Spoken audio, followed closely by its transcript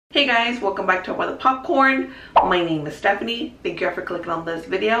Hey guys, welcome back to About the Popcorn. My name is Stephanie. Thank you for clicking on this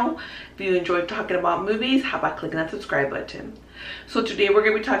video. If you enjoyed talking about movies, how about clicking that subscribe button? So today we're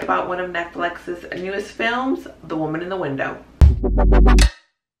going to be talking about one of Netflix's newest films, The Woman in the Window.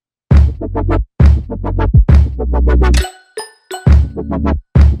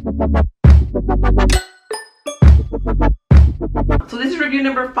 So this is review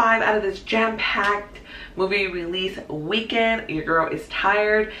number 5 out of this jam-packed movie release weekend. Your girl is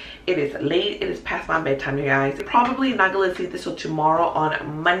tired. It is late. It is past my bedtime, you guys. Probably not gonna see this till tomorrow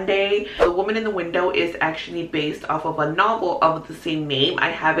on Monday. The Woman in the Window is actually based off of a novel of the same name. I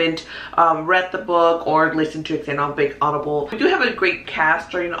haven't read the book or listened to it because I'm big Audible. We do have a great cast,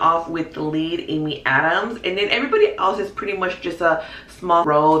 starting off with the lead, Amy Adams, and then everybody else is pretty much just a small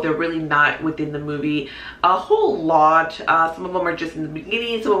role. They're really not within the movie a whole lot. Some of them are just in the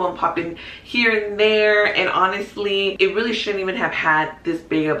beginning, some of them pop in here and there, and honestly it really shouldn't even have had this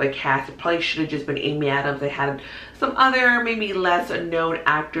big of a cast. It probably should have just been Amy Adams. They had some other maybe less known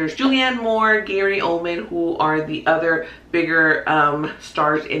actors, Julianne Moore, Gary Oldman, who are the other bigger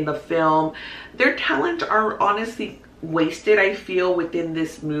stars in the film. Their talents are honestly wasted, I feel, within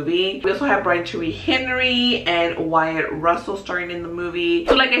this movie. We also have Tyree Henry and Wyatt Russell starring in the movie.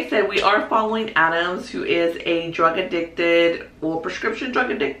 So like I said, we are following Adams, who is a drug addicted, well, prescription drug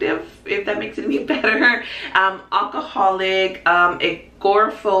addictive, if that makes it any better, alcoholic,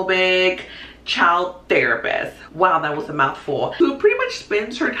 agoraphobic child therapist. Wow, that was a mouthful. Who pretty much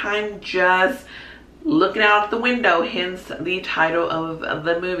spends her time just looking out the window, hence the title of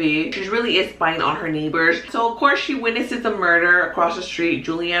the movie. She really is spying on her neighbors. So of course she witnesses a murder across the street,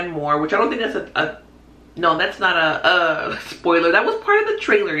 Julianne Moore, which I don't think that's no, that's not a spoiler. That was part of the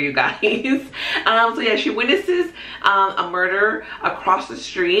trailer, you guys. So yeah, she witnesses a murder across the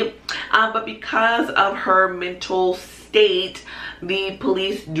street, but because of her mental state, the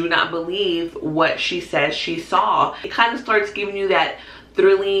police do not believe what she says she saw. It kind of starts giving you that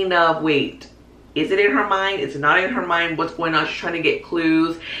thrilling of, wait, is it in her mind? Is it not in her mind? What's going on? She's trying to get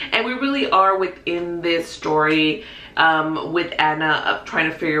clues. And we really are within this story with Anna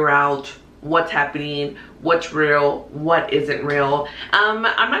trying to figure out what's happening, what's real, what isn't real. I'm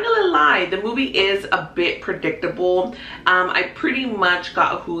not gonna lie, the movie is a bit predictable. I pretty much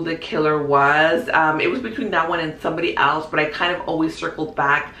got who the killer was. It was between that one and somebody else, but I kind of always circled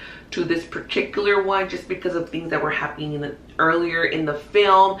back to this particular one just because of things that were happening earlier in the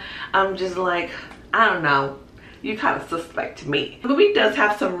film. I'm just like, I don't know, you kind of suspect to me. The movie does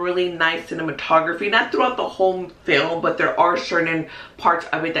have some really nice cinematography, not throughout the whole film, but there are certain parts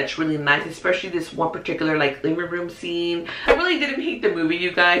of it that's really nice, especially this one particular like living room scene. I really didn't hate the movie,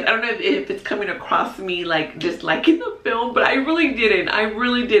 you guys. I don't know if it's coming across me like disliking the film, but I really didn't. I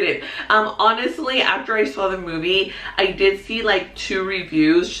really didn't. Honestly, after I saw the movie, I did see like 2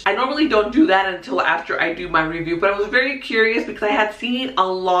 reviews. I normally don't do that until after I do my review, but I was very curious because I had seen a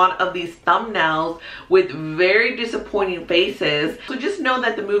lot of these thumbnails with very disappointing faces. So just know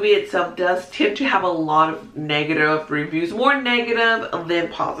that the movie itself does tend to have a lot of negative reviews, more negative than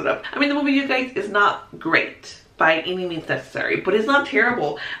positive. I mean, the movie, you guys, is not great by any means necessary, but it's not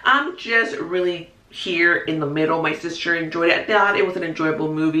terrible. I'm just really here in the middle. My sister enjoyed it. I thought it was an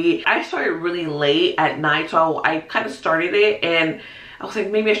enjoyable movie. I started really late at night, so I kind of started it and I was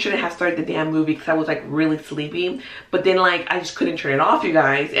like, maybe I shouldn't have started the damn movie because I was like really sleepy. But then like I just couldn't turn it off, you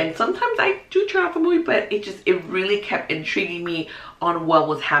guys. And sometimes I do turn off a movie, but it really kept intriguing me on what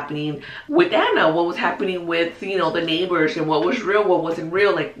was happening with Anna, what was happening with, you know, the neighbors, and what was real, what wasn't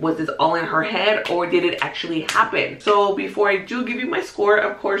real. Like, was this all in her head or did it actually happen? So before I do give you my score,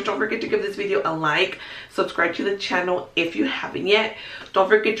 of course, don't forget to give this video a like, subscribe to the channel if you haven't yet. Don't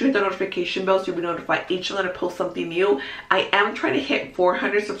forget to hit the notification bell so you'll be notified each time that I post something new. I am trying to hit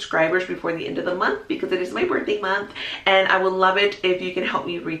 400 subscribers before the end of the month because it is my birthday month, and I would love it if you can help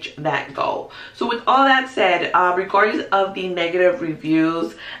me reach that goal. So with all that said, regardless of the negative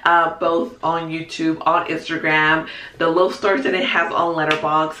reviews, both on YouTube, on Instagram, the low stars that it has on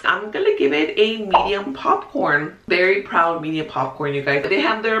Letterboxd, I'm gonna give it a medium popcorn. Very proud medium popcorn, you guys. They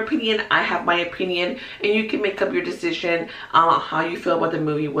have their opinion, I have my opinion, and you can make up your decision on how you feel about the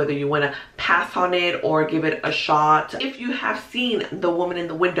movie, whether you want to pass on it or give it a shot. If you have seen The Woman in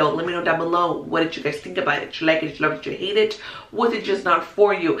the Window, let me know down below, what did you guys think about it? Did you like it? Did you love it? Did you hate it? Was it just not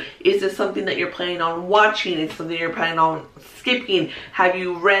for you? Is this something that you're planning on watching? Is it something you're planning on skipping? Have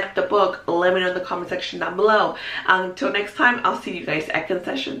you read the book? Let me know in the comment section down below. Until next time, I'll see you guys at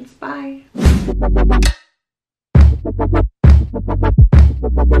concessions. Bye.